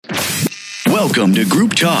Welcome to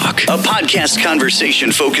Group Talk, a podcast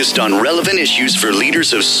conversation focused on relevant issues for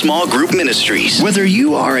leaders of small group ministries. Whether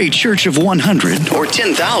you are a church of 100 or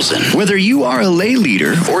 10,000, whether you are a lay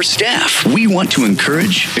leader or staff, we want to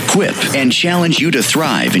encourage, equip, and challenge you to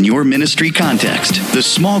thrive in your ministry context. The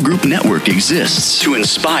Small Group Network exists to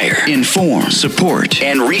inspire, inform, support,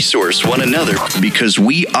 and resource one another because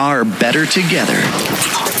we are better together.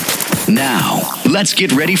 Now, let's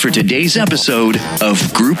get ready for today's episode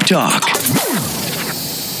of Group Talk.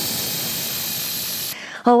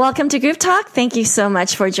 Well, welcome to Group Talk. Thank you so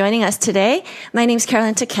much for joining us today. My name is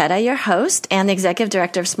Carolyn Takeda, your host and the Executive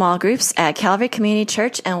Director of Small Groups at Calvary Community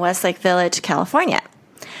Church in Westlake Village, California.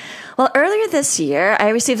 Well, earlier this year, I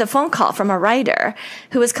received a phone call from a writer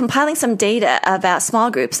who was compiling some data about small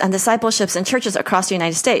groups and discipleships in churches across the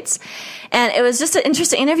United States. And it was just an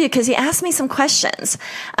interesting interview because he asked me some questions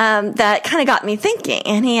that kind of got me thinking.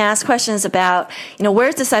 And he asked questions about,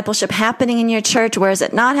 where's discipleship happening in your church? Where is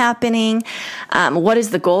it not happening? What is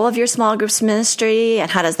the goal of your small groups ministry? And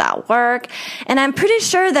how does that work? And I'm pretty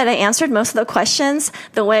sure that I answered most of the questions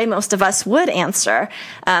the way most of us would answer.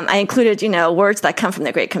 I included, words that come from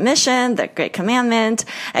the Great Commission, the Great Commandment.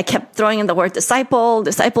 I kept throwing in the word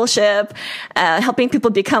discipleship, helping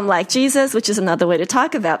people become like Jesus, which is another way to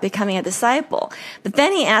talk about becoming a disciple. But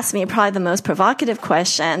then he asked me probably the most provocative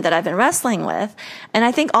question that I've been wrestling with. And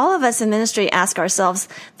I think all of us in ministry ask ourselves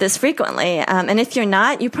this frequently. And if you're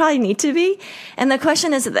not, you probably need to be. And the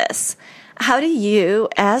question is this: how do you,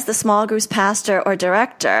 as the small groups pastor or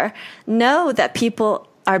director, know that people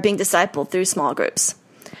are being discipled through small groups?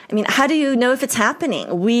 How do you know if it's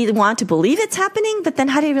happening? We want to believe it's happening, but then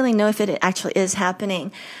how do you really know if it actually is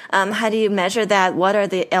happening? How do you measure that? What are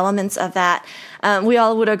the elements of that? We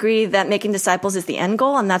all would agree that making disciples is the end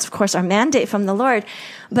goal, and that's, of course, our mandate from the Lord.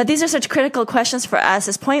 But these are such critical questions for us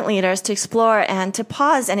as point leaders to explore and to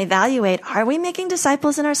pause and evaluate. Are we making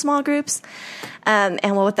disciples in our small groups? And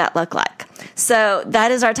what would that look like? So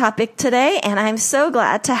that is our topic today, and I'm so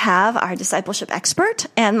glad to have our discipleship expert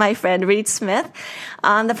and my friend Reed Smith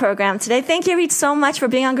on the program today. Thank you, Reed, so much for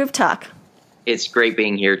being on Group Talk. It's great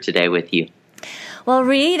being here today with you. Well,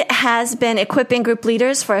 Reed has been equipping group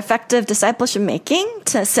leaders for effective discipleship making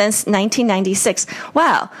since 1996.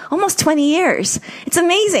 Wow, almost 20 years. It's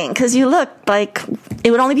amazing because you look like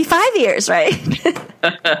it would only be 5 years, right?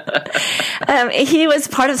 He was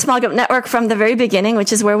part of the Small Group Network from the very beginning,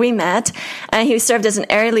 which is where we met. He served as an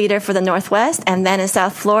area leader for the Northwest and then in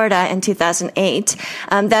South Florida in 2008.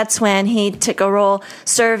 That's when he took a role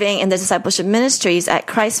serving in the discipleship ministries at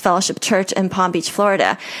Christ Fellowship Church in Palm Beach,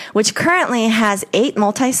 Florida, which currently has 8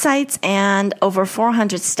 multi-sites and over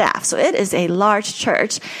 400 staff. So it is a large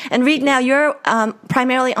church. And Reed, now you're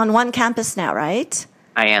primarily on one campus now, right?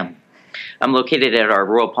 I am. I'm located at our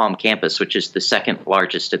Royal Palm campus, which is the second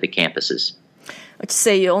largest of the campuses. Which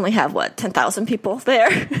say you only have, 10,000 people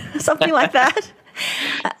there? Something like that?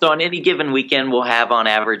 So on any given weekend, we'll have on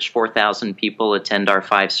average 4,000 people attend our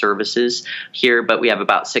 5 services here, but we have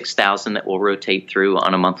about 6,000 that will rotate through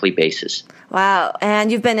on a monthly basis. Wow.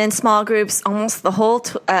 And you've been in small groups almost the whole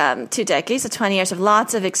 2 decades, so 20 years of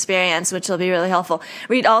lots of experience, which will be really helpful.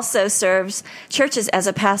 Reed also serves churches as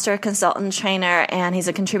a pastor, consultant, trainer, and he's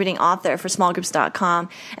a contributing author for smallgroups.com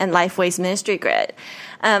and Lifeways Ministry Grid.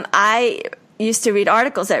 I used to read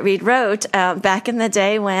articles that Reed wrote back in the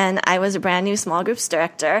day when I was a brand new small groups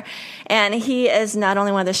director. And he is not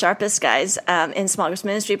only one of the sharpest guys in small groups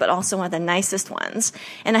ministry, but also one of the nicest ones.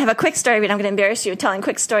 And I have a quick story, Reed. I'm going to embarrass you telling a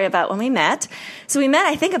quick story about when we met. So we met,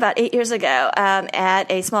 I think, about 8 years ago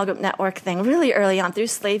at a small group network thing, really early on through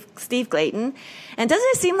Steve Glayton. And doesn't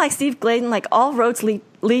it seem like Steve Glayton, like all roads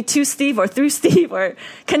lead to Steve or through Steve or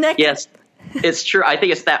connect? Yes. It's true. I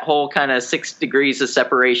think it's that whole kind of 6 degrees of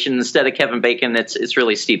separation. Instead of Kevin Bacon, it's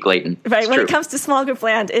really Steve Glayton. Right. It's when true. It comes to small group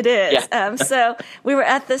land, it is. Yeah. So we were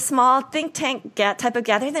at this small think tank type of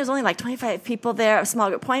gathering. There was only like 25 people there of small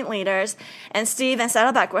group point leaders. And Steve and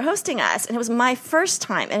Saddleback were hosting us. And it was my first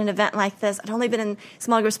time at an event like this. I'd only been in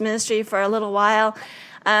small groups ministry for a little while.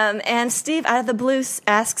 And Steve, out of the blue,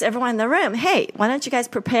 asks everyone in the room, hey, why don't you guys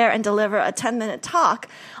prepare and deliver a 10-minute talk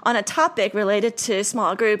on a topic related to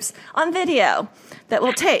small groups on video that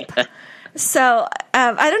we'll tape. So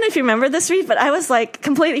I don't know if you remember this, Reed, but I was like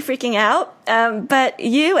completely freaking out. But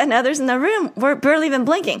you and others in the room were barely even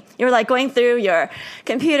blinking. You were like going through your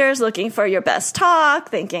computers, looking for your best talk,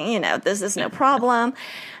 thinking, this is no problem.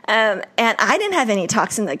 And I didn't have any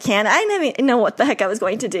talks in the can. I didn't even know what the heck I was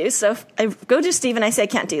going to do. So I go to Steve and I say, I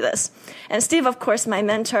can't do this. And Steve, of course, my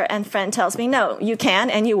mentor and friend, tells me, no, you can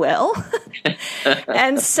and you will.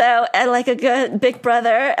 And so like a good big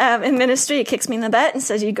brother in ministry, he kicks me in the butt and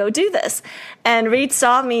says, you go do this. And Reed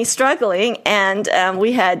saw me struggling, and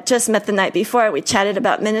we had just met the night before. We chatted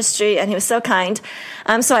about ministry, and he was so kind.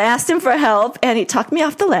 So I asked him for help, and he talked me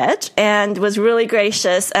off the ledge and was really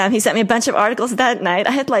gracious. He sent me a bunch of articles that night.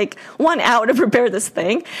 I had like 1 hour to prepare this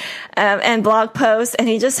thing, and blog posts, and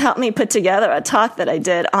he just helped me put together a talk that I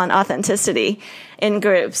did on authenticity in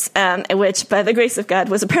groups, which by the grace of God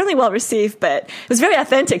was apparently well received, but it was very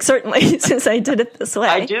authentic, certainly, since I did it this way.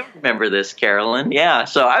 I do remember this, Carolyn. Yeah,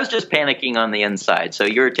 so I was just panicking on the inside. So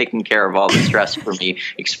you were taking care of all the stress for me,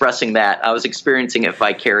 expressing that. I was experiencing it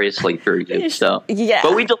vicariously through you. So, yeah.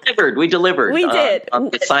 But we delivered. We did.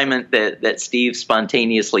 On the assignment that Steve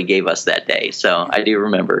spontaneously gave us that day. So I do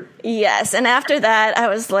remember. Yes, and after that, I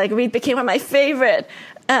was like, Reed became one of my favorite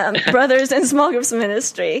brothers in small groups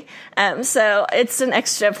ministry. So it's an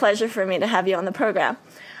extra pleasure for me to have you on the program.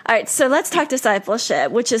 All right, so let's talk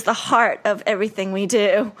discipleship, which is the heart of everything we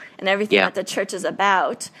do and everything that the church is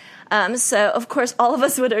about. So, of course, all of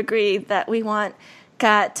us would agree that we want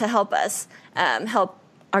God to help us, help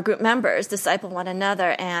our group members disciple one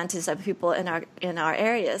another and to disciple people in our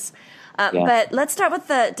areas. But let's start with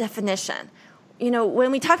the definition. You know,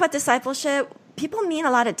 when we talk about discipleship, people mean a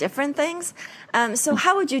lot of different things. So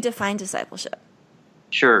how would you define discipleship?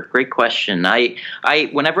 Sure. Great question. I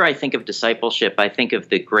whenever I think of discipleship, I think of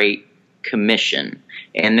the Great Commission.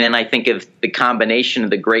 And then I think of the combination of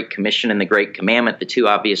the Great Commission and the Great Commandment. The two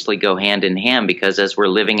obviously go hand in hand, because as we're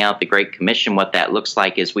living out the Great Commission, what that looks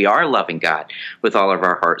like is we are loving God with all of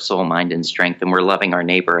our heart, soul, mind, and strength, and we're loving our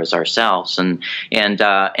neighbor as ourselves. And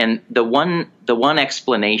the one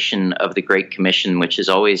explanation of the Great Commission, which has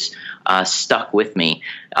always stuck with me,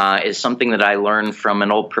 is something that I learned from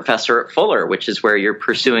an old professor at Fuller, which is where you're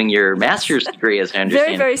pursuing your master's degree, as I understand.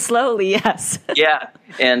 Very, very slowly, yes. Yeah.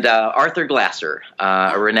 And Arthur Glasser,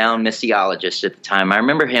 a renowned missiologist at the time, I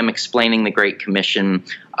remember him explaining the Great Commission,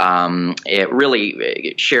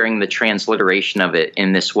 really sharing the transliteration of it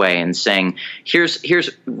in this way and saying, here's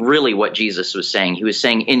really what Jesus was saying. He was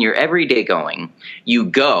saying, in your everyday going, you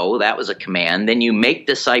go, that was a command, then you make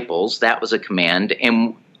disciples, that was a command,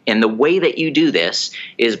 and the way that you do this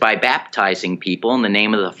is by baptizing people in the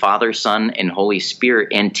name of the Father, Son, and Holy Spirit,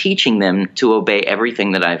 and teaching them to obey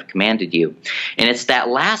everything that I've commanded you. And it's that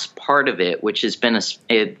last part of it which has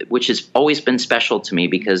always been special to me,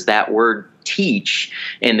 because that word teach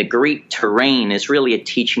in the Greek terrain is really a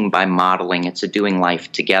teaching by modeling. It's a doing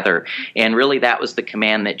life together. And really that was the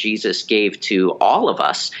command that Jesus gave to all of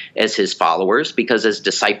us as his followers, because as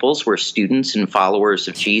disciples, we're students and followers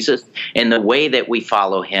of Jesus. And the way that we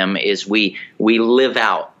follow him is we live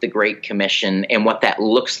out the Great Commission. And what that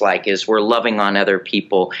looks like is we're loving on other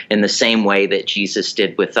people in the same way that Jesus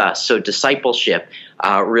did with us. So discipleship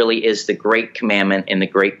really is the Great Commandment and the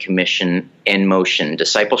Great Commission in motion.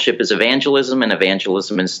 Discipleship is evangelism, and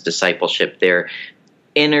evangelism is discipleship. They're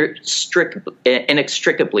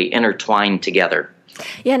inextricably intertwined together.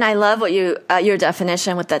 Yeah, and I love what your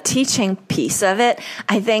definition with the teaching piece of it.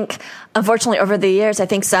 I think, unfortunately, over the years, I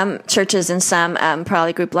think some churches and some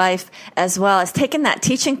probably group life as well has taken that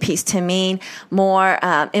teaching piece to mean more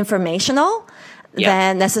informational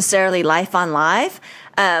than necessarily life on life.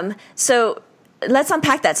 So let's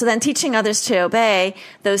unpack that. So then teaching others to obey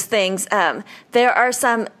those things, there are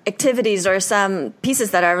some activities or some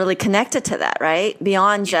pieces that are really connected to that, right?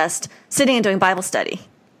 Beyond just sitting and doing Bible study.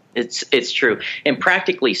 It's true. And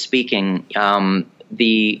practically speaking,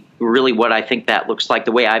 really what I think that looks like,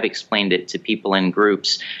 the way I've explained it to people in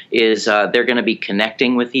groups, is they're going to be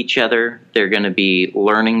connecting with each other, they're going to be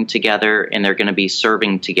learning together, and they're going to be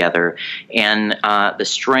serving together. And the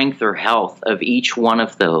strength or health of each one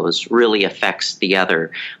of those really affects the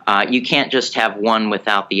other. You can't just have one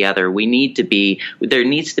without the other. There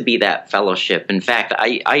needs to be that fellowship. In fact,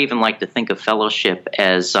 I even like to think of fellowship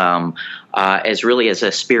as really as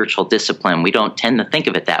a spiritual discipline. We don't tend to think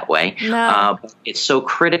of it that way. No. But it's so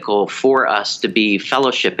critical for us to be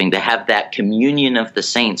fellowshipping, to have that communion of the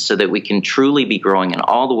saints, so that we can truly be growing in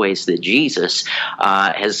all the ways that Jesus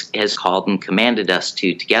has called and commanded us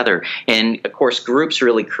to together. And of course, groups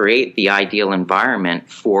really create the ideal environment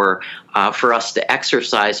for us to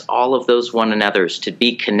exercise all of those one another's, to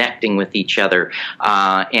be connecting with each other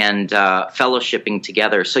and fellowshipping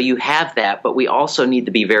together. So you have that, but we also need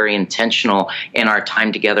to be very intentional in our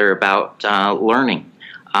time together about learning.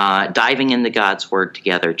 diving into God's Word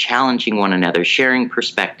together, challenging one another, sharing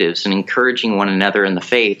perspectives, and encouraging one another in the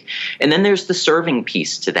faith. And then there's the serving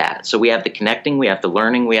piece to that. So we have the connecting, we have the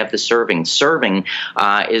learning, we have the serving. Serving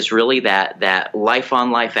is really that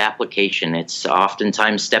life-on-life application. It's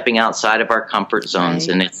oftentimes stepping outside of our comfort zones,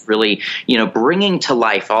 and it's really, bringing to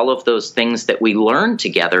life all of those things that we learn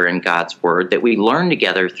together in God's Word, that we learn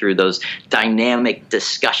together through those dynamic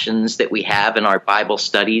discussions that we have in our Bible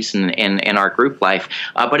studies and in our group life.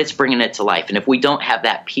 But it's bringing it to life. And if we don't have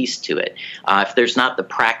that piece to it, if there's not the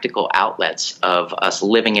practical outlets of us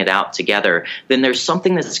living it out together, then there's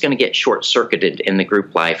something that's going to get short-circuited in the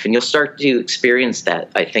group life. And you'll start to experience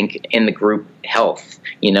that, I think, in the group health.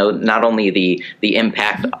 Not only the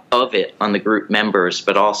impact of it on the group members,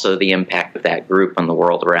 but also the impact of that group on the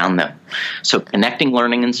world around them. So connecting,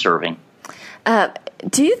 learning, and serving.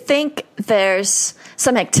 Do you think there's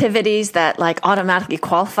some activities that automatically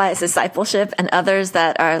qualify as discipleship and others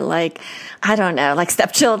that are like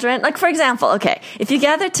stepchildren? Like, for example, okay, if you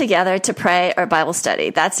gather together to pray or Bible study,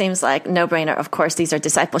 that seems like no-brainer. Of course, these are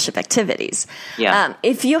discipleship activities. Yeah.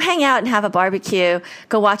 If you hang out and have a barbecue,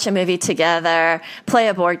 go watch a movie together, play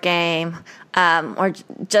a board game, or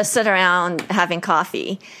just sit around having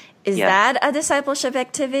coffee, is that a discipleship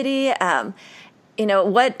activity?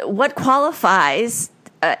 What qualifies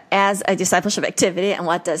as a discipleship activity and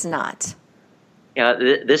what does not? Yeah,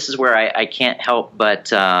 this is where I can't help but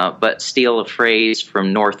steal a phrase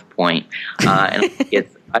from North Point, and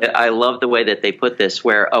I love the way that they put this,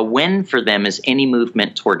 where a win for them is any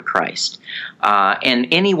movement toward Christ, and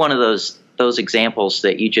any one of those examples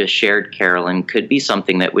that you just shared, Carolyn, could be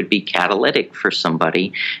something that would be catalytic for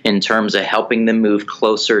somebody in terms of helping them move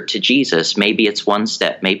closer to Jesus. Maybe it's one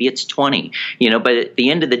step, maybe it's 20, but at the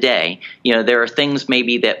end of the day, there are things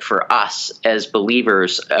maybe that for us as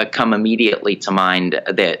believers come immediately to mind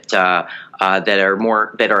that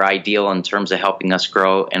are ideal in terms of helping us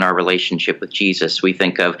grow in our relationship with Jesus. We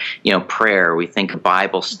think of prayer, we think of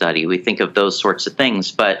Bible study, we think of those sorts of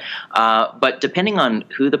things. But depending on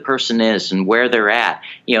who the person is and where they're at,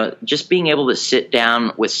 just being able to sit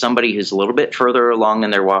down with somebody who's a little bit further along in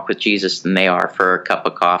their walk with Jesus than they are for a cup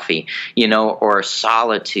of coffee, or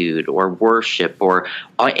solitude or worship or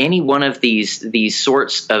any one of these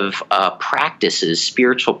sorts of practices,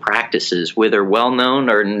 spiritual practices, whether well known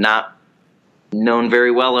or not known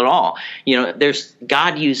very well at all.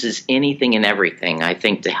 God uses anything and everything, I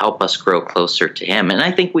think, to help us grow closer to Him. And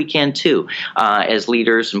I think we can too, as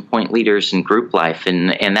leaders and point leaders in group life.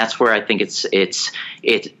 And that's where I think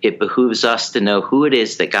it behooves us to know who it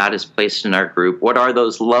is that God has placed in our group. What are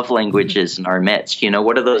those love languages in our midst?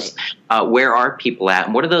 What are those, where are people at?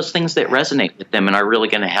 And what are those things that resonate with them and are really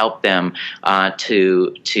going to help them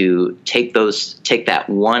to take that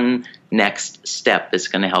one next step that's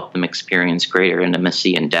going to help them experience greater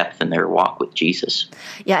intimacy and depth in their walk with Jesus.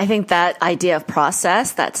 Yeah, I think that idea of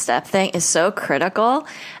process, that step thing, is so critical.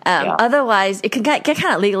 Otherwise, it can get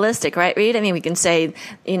kind of legalistic, right, Reed? I mean, we can say,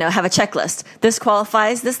 have a checklist. This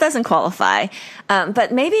qualifies, this doesn't qualify.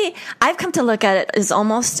 But maybe I've come to look at it as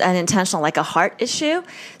almost an intentional, like a heart issue.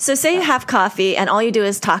 So say you have coffee and all you do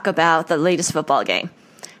is talk about the latest football game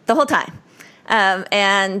the whole time.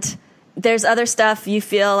 And there's other stuff you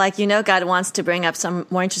feel like, God wants to bring up some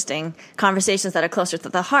more interesting conversations that are closer to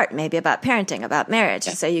the heart, maybe about parenting, about marriage.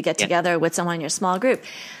 Yeah. Say you get together with someone in your small group.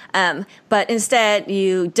 But instead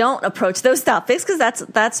you don't approach those topics because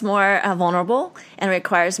that's more vulnerable and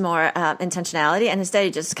requires more intentionality. And instead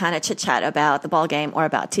you just kind of chit chat about the ball game or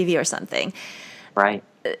about TV or something. Right.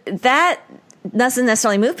 That doesn't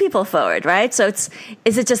necessarily move people forward, right? So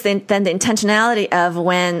is it just then the intentionality of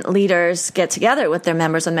when leaders get together with their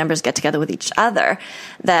members and members get together with each other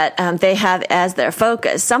that they have as their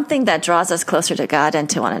focus, something that draws us closer to God and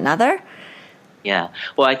to one another? Yeah.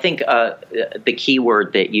 Well, I think the key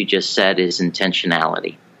word that you just said is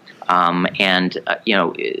intentionality.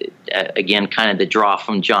 Again, kind of the draw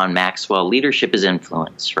from John Maxwell, leadership is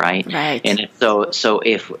influence, right? Right. And so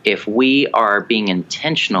if we are being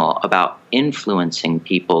intentional about influencing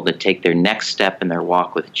people to take their next step in their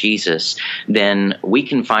walk with Jesus, then we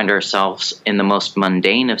can find ourselves in the most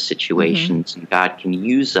mundane of situations, and God can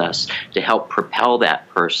use us to help propel that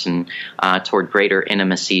person toward greater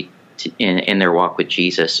intimacy in their walk with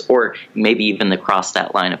Jesus, or maybe even to cross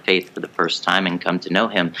that line of faith for the first time and come to know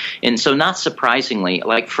Him. And so not surprisingly,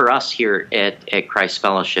 like for us here at Christ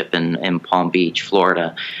Fellowship in Palm Beach,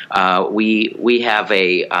 Florida, we've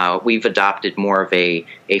adopted more of a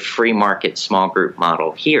free market small group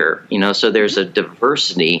model here. So there's a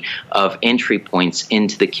diversity of entry points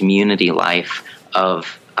into the community life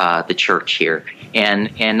of the church here.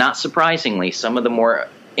 And not surprisingly, some of the more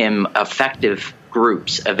effective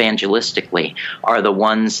groups evangelistically are the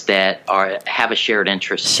ones that have a shared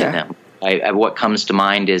interest in them. What comes to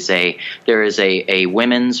mind is there is a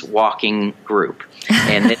women's walking group.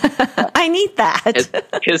 And I need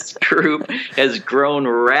that. His group has grown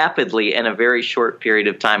rapidly in a very short period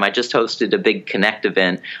of time. I just hosted a big Connect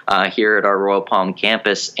event here at our Royal Palm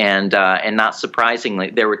campus, and not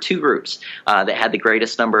surprisingly, there were two groups that had the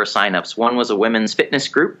greatest number of signups. One was a women's fitness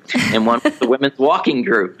group, and one was the women's walking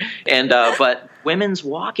group. But women's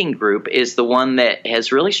walking group is the one that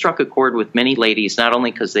has really struck a chord with many ladies, not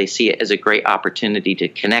only because they see it as a great opportunity to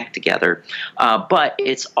connect together, but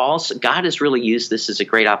it's also, God has really used this as a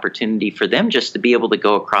great opportunity for them just to be able to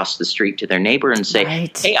go across the street to their neighbor and say,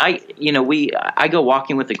 hey, I go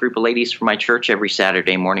walking with a group of ladies from my church every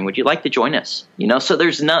Saturday morning. Would you like to join us? So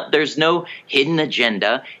there's no hidden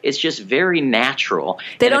agenda. It's just very natural.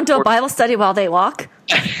 They don't do a Bible study while they walk?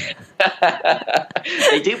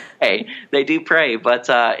 They do pray, but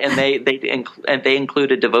and they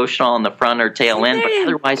include a devotional on the front or tail end. But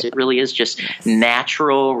otherwise, it really is just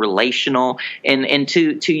natural, relational, and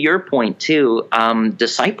to your point too,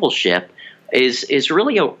 discipleship is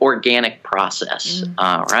really an organic process,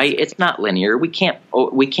 right? It's not linear. We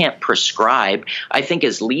can't prescribe. I think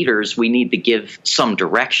as leaders, we need to give some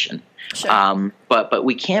direction. Sure. But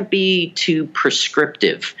we can't be too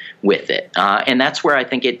prescriptive with it. And that's where I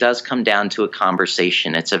think it does come down to a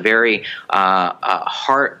conversation. It's a very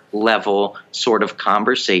heart level sort of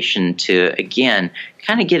conversation to, again,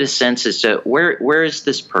 kind of get a sense as to where is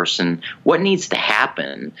this person? What needs to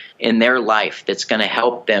happen in their life that's going to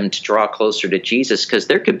help them to draw closer to Jesus? Because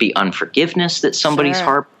there could be unforgiveness that somebody's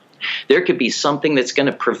harboring. There could be something that's going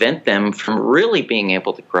to prevent them from really being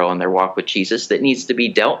able to grow in their walk with Jesus that needs to be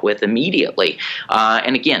dealt with immediately.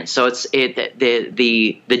 And again, so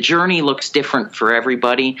the journey looks different for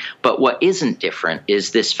everybody, but what isn't different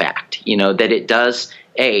is this fact, that it does,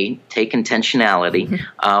 A, take intentionality,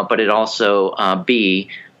 but it also,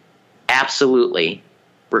 B, absolutely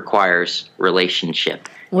requires relationship.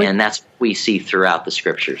 And that's what we see throughout the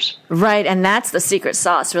scriptures. Right, and that's the secret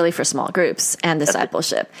sauce really for small groups and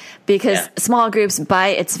discipleship. Because small groups, by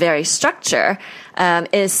its very structure,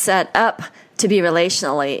 is set up to be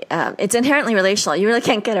relationally. It's inherently relational. You really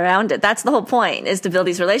can't get around it. That's the whole point, is to build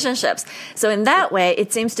these relationships. So in that way,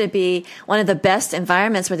 it seems to be one of the best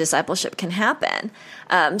environments where discipleship can happen.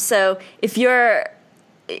 So if you're,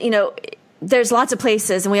 there's lots of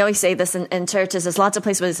places, and we always say this in churches, there's lots of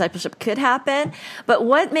places where discipleship could happen. But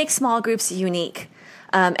what makes small groups unique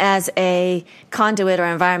as a conduit or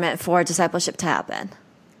environment for discipleship to happen?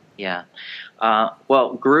 Yeah.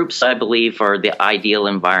 Well, groups, I believe, are the ideal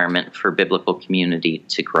environment for biblical community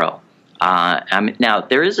to grow. Now,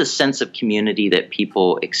 there is a sense of community that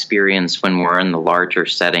people experience when we're in the larger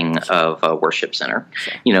setting of a worship center,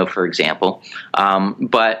 for example.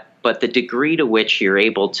 But the degree to which you're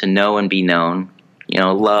able to know and be known,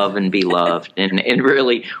 love and be loved, and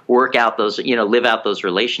really work out those, live out those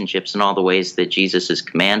relationships in all the ways that Jesus has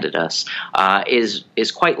commanded us,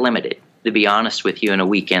 is quite limited, to be honest with you, in a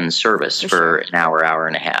weekend service for an hour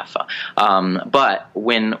and a half. But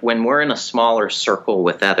when we're in a smaller circle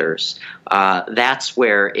with others, that's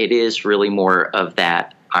where it is really more of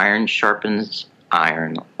that iron sharpens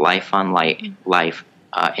iron, life on life.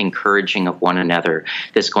 Encouraging of one another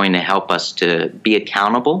that's going to help us to be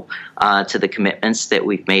accountable to the commitments that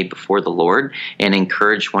we've made before the Lord, and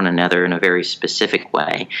encourage one another in a very specific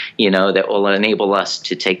way, that will enable us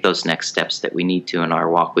to take those next steps that we need to in our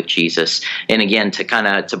walk with Jesus. And again,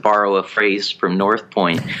 to borrow a phrase from North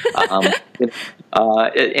Point,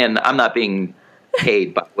 and I'm not being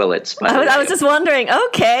paid by Willits. I was just wondering.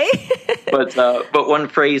 Okay. but one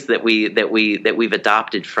phrase that we've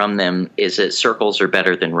adopted from them is that circles are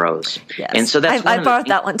better than rows. Yes. And so that's I borrowed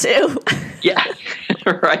that one too. Yeah,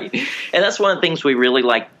 right. And that's one of the things we really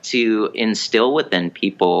like to instill within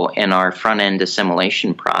people in our front end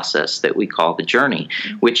assimilation process that we call the journey,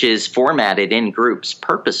 which is formatted in groups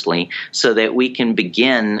purposely so that we can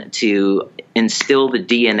begin to instill the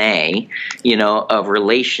DNA, of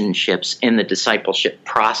relationships in the discipleship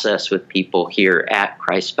process with people here at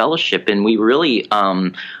Christ Fellowship. And we really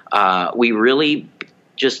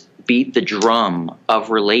just beat the drum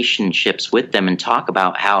of relationships with them and talk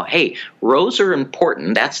about how, hey, rows are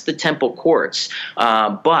important. That's the temple courts.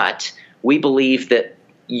 But we believe that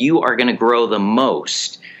you are going to grow the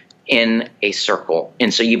most in a circle.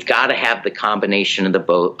 And so you've got to have the combination of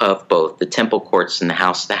both the temple courts and the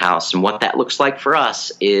house to house. And what that looks like for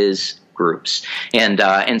us is groups.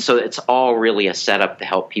 And so it's all really a setup to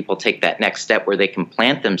help people take that next step where they can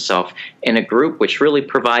plant themselves in a group which really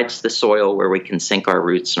provides the soil where we can sink our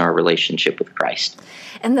roots in our relationship with Christ.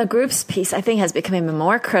 And the groups piece, I think, has become even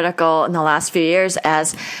more critical in the last few years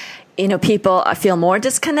as people feel more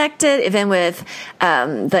disconnected, even with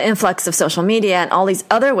the influx of social media and all these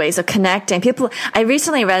other ways of connecting. I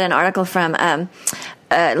recently read an article from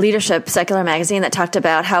Leadership Secular Magazine that talked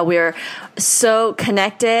about how we're so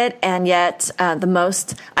connected and yet the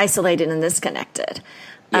most isolated and disconnected.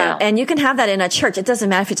 Yeah. And you can have that in a church. It doesn't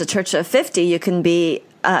matter if it's a church of 50. You can be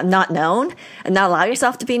not known and not allow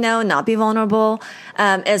yourself to be known, not be vulnerable,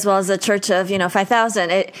 as well as a church of 5,000.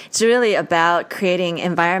 It's really about creating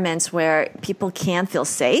environments where people can feel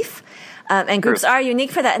safe. And groups are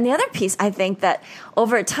unique for that. And the other piece, I think that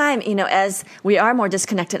over time, as we are more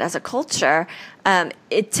disconnected as a culture,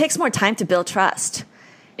 it takes more time to build trust.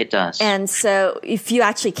 It does. And so if you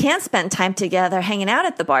actually can spend time together hanging out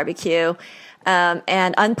at the barbecue,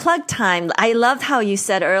 and unplugged time. I loved how you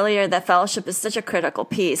said earlier that fellowship is such a critical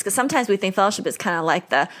piece, because sometimes we think fellowship is kind of like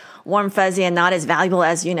the warm, fuzzy, and not as valuable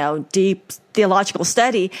as, deep theological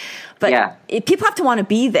study. But people have to want to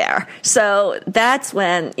be there. So that's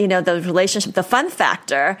when, the relationship, the fun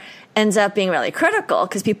factor ends up being really critical,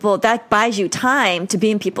 because that buys you time to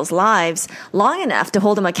be in people's lives long enough to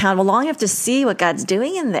hold them accountable, long enough to see what God's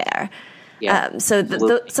doing in there. Yeah,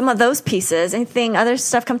 so some of those pieces, anything, other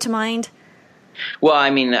stuff come to mind? Well, I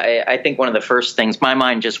mean, I think one of the first things, my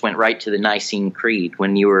mind just went right to the Nicene Creed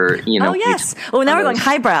when you were, Oh, yes. Oh, now we're going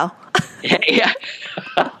highbrow. Yeah.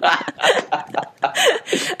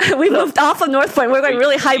 We moved off of North Point. We're going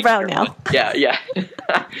really highbrow now. Yeah.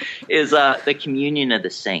 Is the communion of the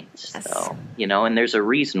saints, yes. though, and there's a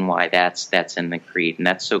reason why that's in the Creed, and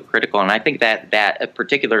that's so critical. And I think that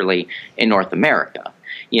particularly in North America,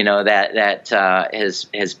 that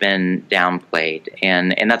has been downplayed,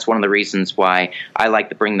 and that's one of the reasons why I like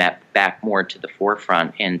to bring that back more to the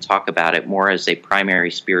forefront and talk about it more as a primary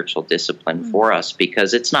spiritual discipline for us,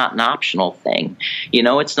 because it's not an optional thing.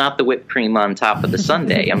 It's not the whipped cream on top of the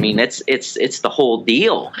sundae. I mean, it's the whole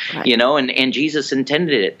deal, right. And Jesus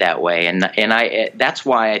intended it that way, and that's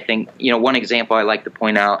why I think one example I like to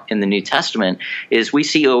point out in the New Testament is we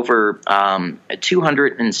see over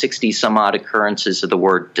 260 some odd occurrences of the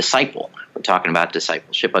word disciple. We're talking about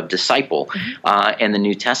discipleship of disciple in the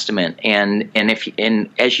New Testament, and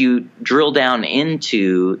as you drill down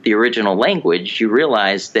into the original language, you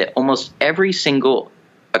realize that almost every single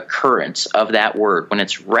occurrence of that word, when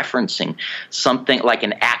it's referencing something like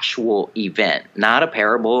an actual event, not a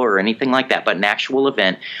parable or anything like that, but an actual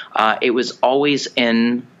event, it was always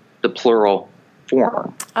in the plural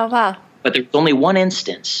form. Oh, wow. But there's only one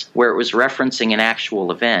instance where it was referencing an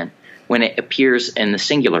actual event when it appears in the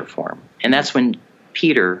singular form. And that's when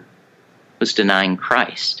Peter was denying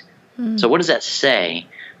Christ. So what does that say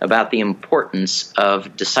about the importance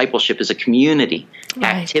of discipleship as a community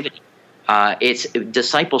activity?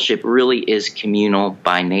 Discipleship really is communal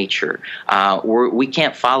by nature. We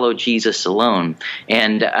can't follow Jesus alone,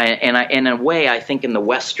 and in a way, I think in the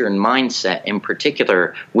Western mindset, in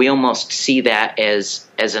particular, we almost see that as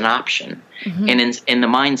an option, and in the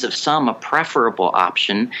minds of some, a preferable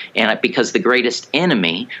option, and because the greatest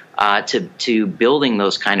enemy to building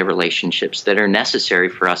those kind of relationships that are necessary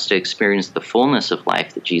for us to experience the fullness of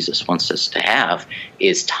life that Jesus wants us to have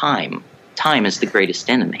is time. Time is the greatest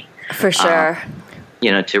enemy. For sure.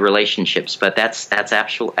 To relationships, but that's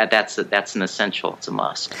an essential. It's a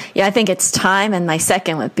must. Yeah, I think it's time, and my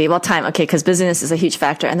second would be time. Okay, because busyness is a huge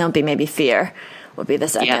factor, and then would be maybe fear would be the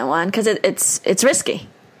second one, because it's risky.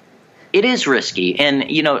 It is risky, and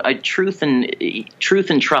truth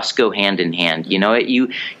and trust go hand in hand. You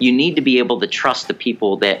need to be able to trust the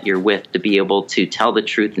people that you're with to be able to tell the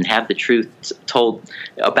truth and have the truth told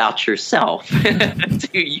about yourself to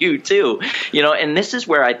you too. And this is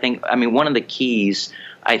where I think, one of the keys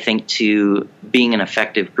I think to being an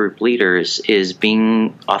effective group leader is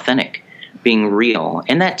being authentic, being real,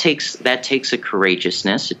 and that takes a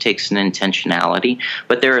courageousness. It takes an intentionality.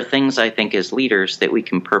 But there are things I think as leaders that we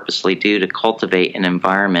can purposely do to cultivate an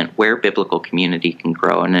environment where biblical community can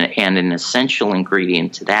grow. And an essential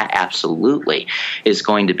ingredient to that, absolutely, is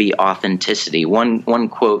going to be authenticity. One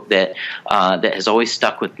quote that has always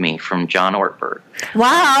stuck with me from John Ortberg.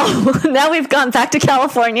 Wow! Now we've gone back to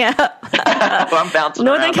California. Well, I'm bouncing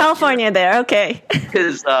Northern California there. Okay.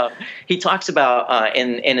 Because he talks about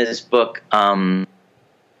in his book. Oh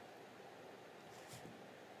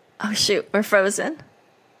shoot, we're frozen.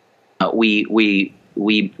 We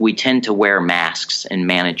we tend to wear masks and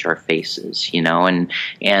manage our faces, and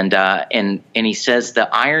he says the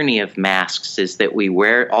irony of masks is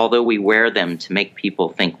that although we wear them to make people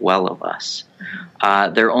think well of us,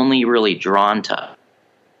 they're only really drawn to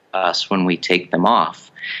us when we take them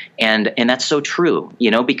off. And that's so true,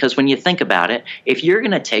 because when you think about it, if you're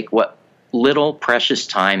going to take what little precious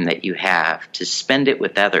time that you have to spend it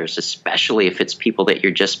with others, especially if it's people that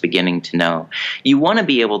you're just beginning to know, you want to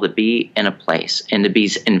be able to be in a place and to be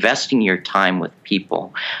investing your time with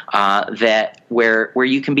people that where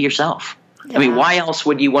you can be yourself. Yeah. I mean, why else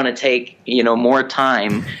would you want to take, more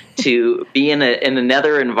time to be in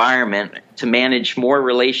another environment to manage more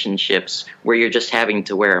relationships where you're just having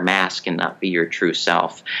to wear a mask and not be your true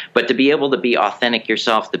self? But to be able to be authentic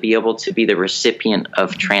yourself, to be able to be the recipient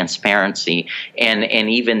of transparency and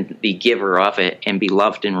even the giver of it and be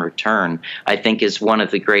loved in return, I think is one of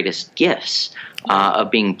the greatest gifts of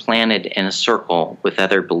being planted in a circle with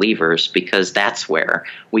other believers, because that's where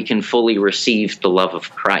we can fully receive the love of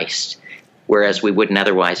Christ, whereas we wouldn't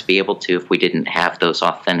otherwise be able to if we didn't have those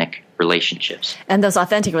authentic relationships. And those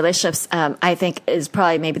authentic relationships, I think, is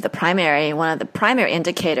probably maybe one of the primary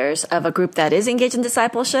indicators of a group that is engaged in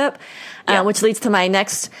discipleship, which leads to my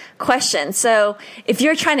next question. So if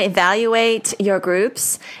you're trying to evaluate your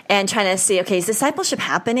groups and trying to see, okay, is discipleship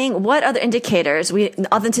happening? What other indicators?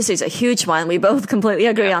 Authenticity is a huge one. We both completely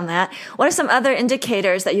agree on that. What are some other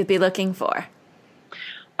indicators that you'd be looking for?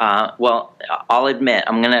 Well, I'll admit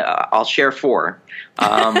I'll share 4.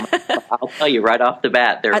 I'll tell you right off the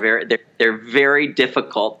bat, they're very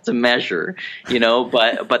difficult to measure,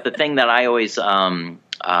 but the thing that I always, remind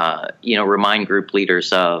group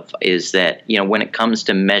leaders of is that, when it comes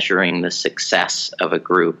to measuring the success of a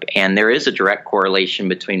group, and there is a direct correlation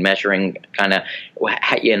between measuring kind of,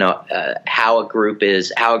 how a group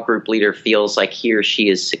leader feels like he or she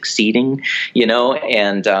is succeeding,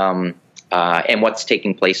 and what's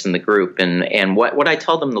taking place in the group, and what I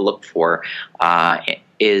tell them to look for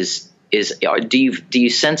is do you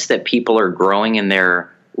sense that people are growing in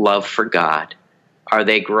their love for God? Are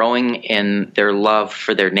they growing in their love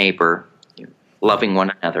for their neighbor, loving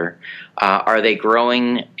one another? Are they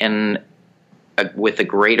growing with a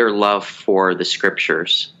greater love for the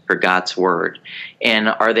Scriptures, for God's Word? And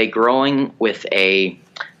are they growing with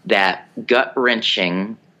that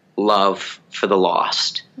gut-wrenching love for the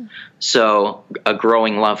lost? So a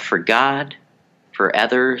growing love for God, for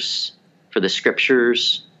others, for the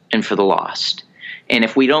Scriptures, and for the lost. And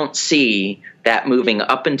if we don't see that moving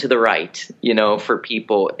up and to the right, for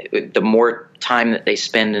people, the more time that they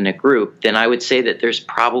spend in a group, then I would say that there's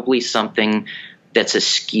probably something that's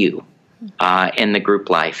askew in the group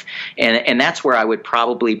life. And that's where I would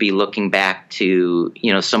probably be looking back to,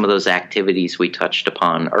 some of those activities we touched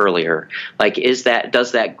upon earlier. Like, does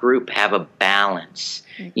that group have a balance,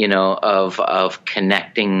 of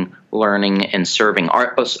connecting, learning, and serving,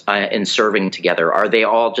 and serving together? Are they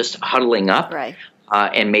all just huddling up? Right.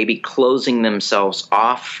 And maybe closing themselves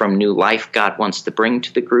off from new life God wants to bring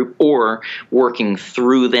to the group, or working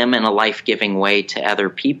through them in a life-giving way to other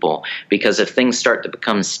people? Because if things start to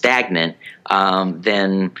become stagnant,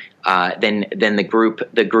 then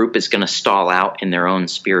the group is going to stall out in their own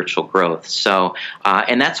spiritual growth. So,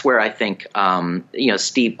 and that's where I think,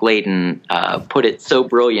 Steve Gladen put it so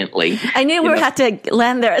brilliantly. I knew we would have to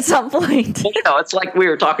land there at some point. It's like we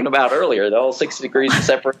were talking about earlier, the whole 60 degrees of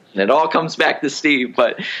separation. It all comes back to Steve.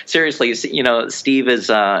 But seriously, Steve is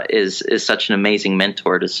such an amazing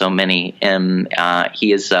mentor to so many, and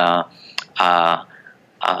he is.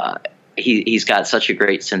 He's got such a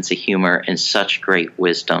great sense of humor and such great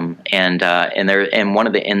wisdom, and one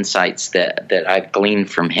of the insights that I've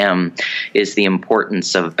gleaned from him is the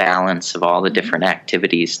importance of balance of all the different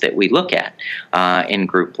activities that we look at in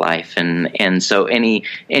group life, and so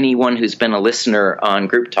anyone who's been a listener on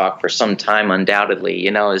Group Talk for some time undoubtedly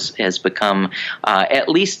has become at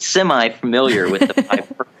least semi-familiar with the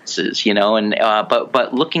 5 purposes,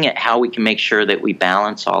 but looking at how we can make sure that we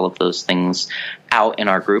balance all of those things out in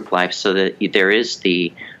our group life, so that there is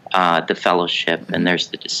the fellowship, and there's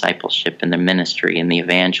the discipleship, and the ministry, and the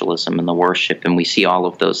evangelism, and the worship, and we see all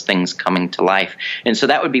of those things coming to life. And so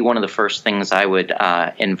that would be one of the first things I would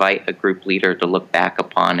invite a group leader to look back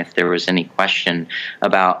upon if there was any question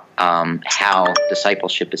about how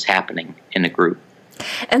discipleship is happening in a group.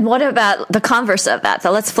 And what about the converse of that?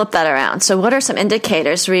 So let's flip that around. So what are some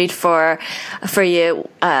indicators, Reed, for you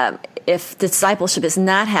if discipleship is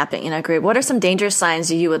not happening in a group? What are some dangerous signs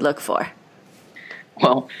you would look for?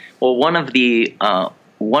 Well, one of the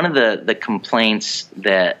complaints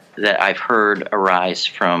that I've heard arise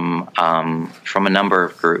from a number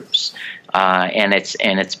of groups and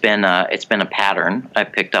it's been a pattern I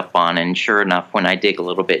picked up on. And sure enough, when I dig a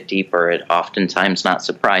little bit deeper, it oftentimes, not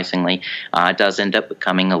surprisingly, does end up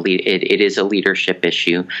becoming it is a leadership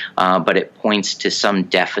issue, but it points to some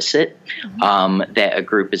deficit that a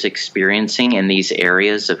group is experiencing in these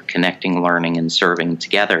areas of connecting, learning, and serving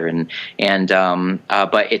together.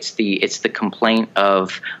 But it's the complaint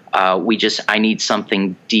of I need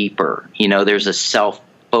something deeper. There's a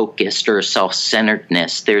self-focused or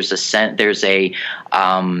self-centeredness. There's a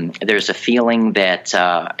feeling that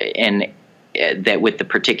that with the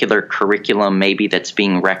particular curriculum maybe that's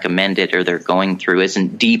being recommended or they're going through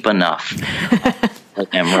isn't deep enough for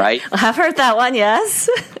them, right? I've heard that one, yes.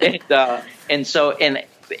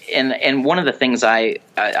 And one of the things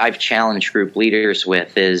I've challenged group leaders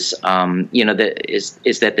with is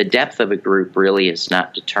that the depth of a group really is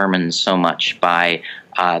not determined so much by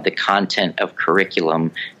the content of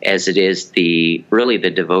curriculum as it is the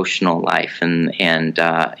devotional life and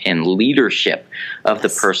leadership of the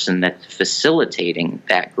person that's facilitating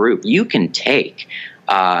that group. You can take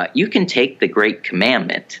the Great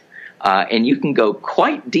Commandment. And you can go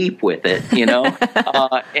quite deep with it, and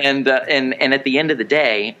at the end of the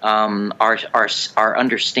day, our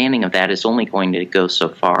understanding of that is only going to go so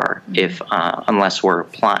far unless we're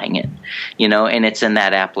applying it, and it's in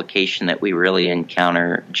that application that we really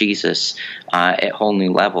encounter Jesus at whole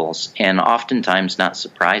new levels. And oftentimes, not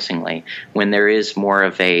surprisingly, when there is more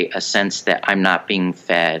of a sense that I'm not being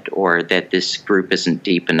fed, or that this group isn't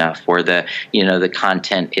deep enough, or the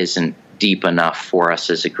content isn't deep enough for us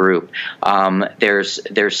as a group, there's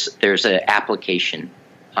an application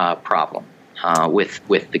problem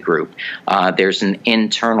with the group. There's an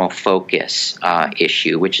internal focus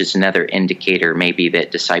issue, which is another indicator maybe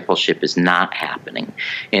that discipleship is not happening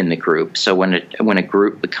in the group. So when a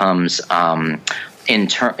group becomes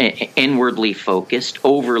inwardly focused,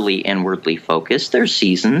 overly inwardly focused. There's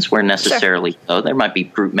seasons where necessarily there might be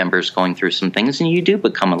group members going through some things, and you do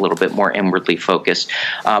become a little bit more inwardly focused.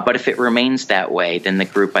 But if it remains that way, then the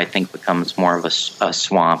group, I think, becomes more of a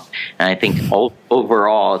swamp. And I think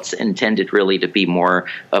overall, it's intended really to be more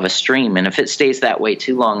of a stream. And if it stays that way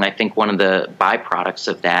too long, I think one of the byproducts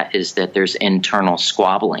of that is that there's internal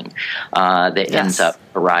squabbling that ends up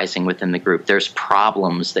arising within the group. There's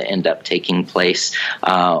problems that end up taking place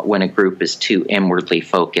when a group is too inwardly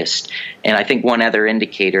focused. And I think one other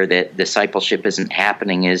indicator that discipleship isn't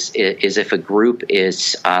happening is if a group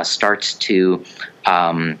starts to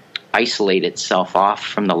isolate itself off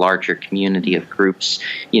from the larger community of groups,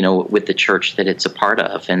 with the church that it's a part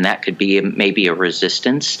of. And that could be maybe a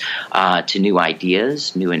resistance to new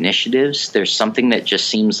ideas, new initiatives. There's something that just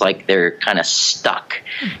seems like they're kind of stuck.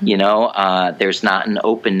 There's not an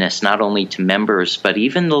openness, not only to members, but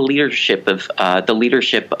even the leadership of the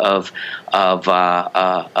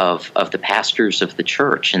pastors of the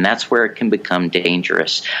church. And that's where it can become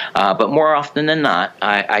dangerous. But more often than not,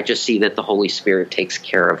 I just see that the Holy Spirit takes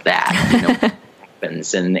care of that.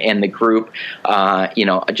 Happens, and the group,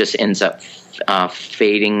 just ends up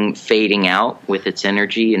fading out with its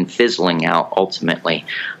energy and fizzling out ultimately.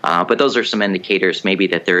 But those are some indicators maybe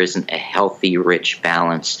that there isn't a healthy, rich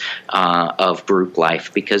balance of group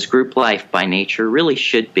life, because group life by nature really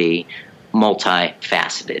should be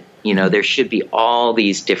multifaceted. There should be all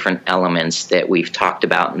these different elements that we've talked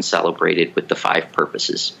about and celebrated with the 5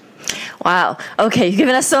 purposes. Wow. Okay, you've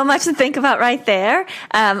given us so much to think about right there.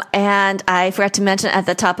 And I forgot to mention at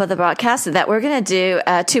the top of the broadcast that we're going to do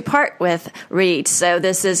a 2-part with Reed. So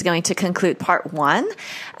this is going to conclude part 1.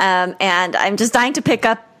 And I'm just dying to pick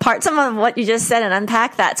up some of what you just said and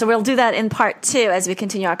unpack that. So we'll do that in part 2 as we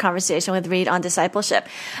continue our conversation with Reed on discipleship.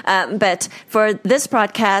 But for this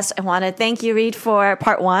broadcast, I want to thank you, Reed, for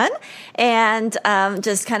part 1, and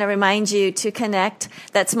just kind of remind you to connect.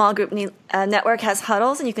 That small group network has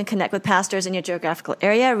huddles, and you can connect with pastors in your geographical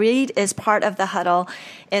area. Reed is part of the huddle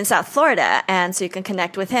in South Florida, and so you can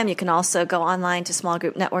connect with him. You can also go online to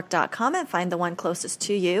smallgroupnetwork.com and find the one closest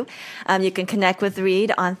to you. You can connect with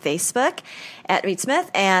Reed on Facebook at Reed Smith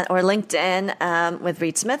or LinkedIn with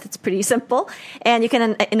Reed Smith. It's pretty simple. And you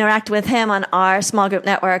can interact with him on our Small Group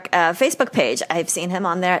Network Facebook page. I've seen him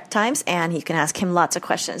on there at times, and you can ask him lots of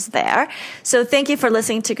questions there. So thank you for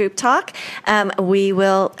listening to Group Talk. We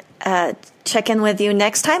will check in with you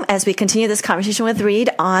next time as we continue this conversation with Reed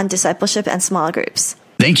on discipleship and small groups.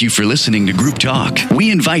 Thank you for listening to Group Talk.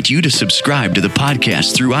 We invite you to subscribe to the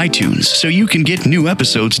podcast through iTunes so you can get new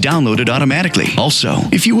episodes downloaded automatically. Also,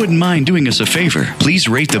 if you wouldn't mind doing us a favor, please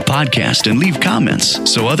rate the podcast and leave comments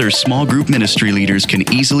so other small group ministry leaders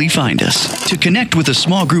can easily find us. To connect with a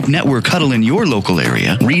small group network huddle in your local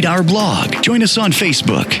area, read our blog, join us on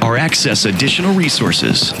Facebook, or access additional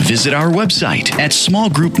resources, visit our website at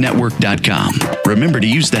smallgroupnetwork.com. Remember to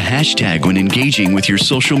use the hashtag when engaging with your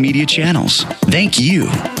social media channels. Thank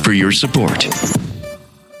you for your support.